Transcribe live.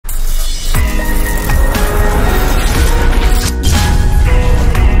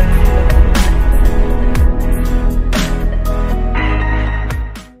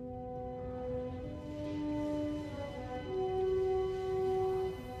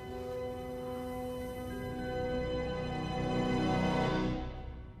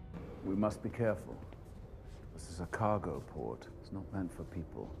must be careful. This is a cargo port. It's not meant for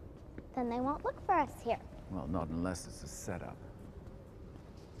people. Then they won't look for us here. Well, not unless it's a setup.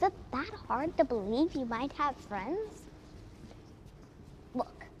 Is it that hard to believe you might have friends?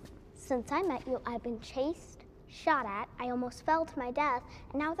 Look, since I met you, I've been chased, shot at, I almost fell to my death,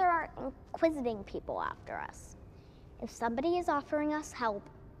 and now there are inquisiting people after us. If somebody is offering us help,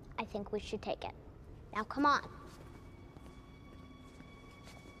 I think we should take it. Now come on.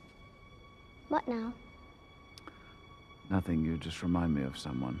 What now? Nothing, you just remind me of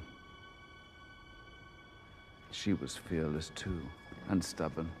someone. She was fearless too, and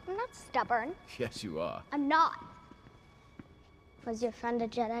stubborn. I'm not stubborn. Yes, you are. I'm not. Was your friend a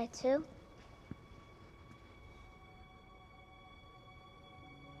Jedi too?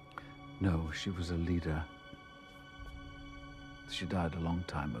 No, she was a leader. She died a long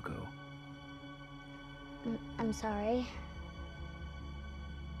time ago. I'm sorry.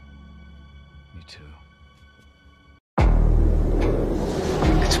 Me too.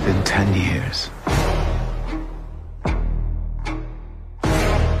 It's been 10 years.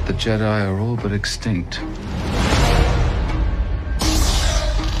 The Jedi are all but extinct.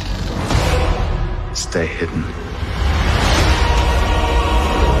 Stay hidden.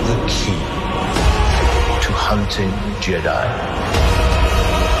 The key to hunting Jedi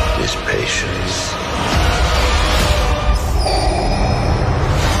is patience.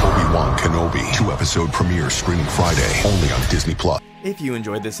 Obi-Wan Kenobi 2-episode premiere streaming Friday only on Disney+. If you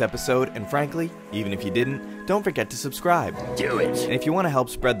enjoyed this episode, and frankly, even if you didn't, don't forget to subscribe. Do it! And if you want to help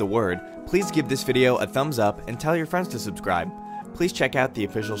spread the word, please give this video a thumbs up and tell your friends to subscribe. Please check out the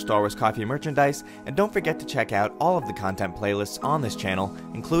official Star Wars Coffee merchandise, and don't forget to check out all of the content playlists on this channel,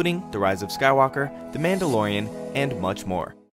 including The Rise of Skywalker, The Mandalorian, and much more.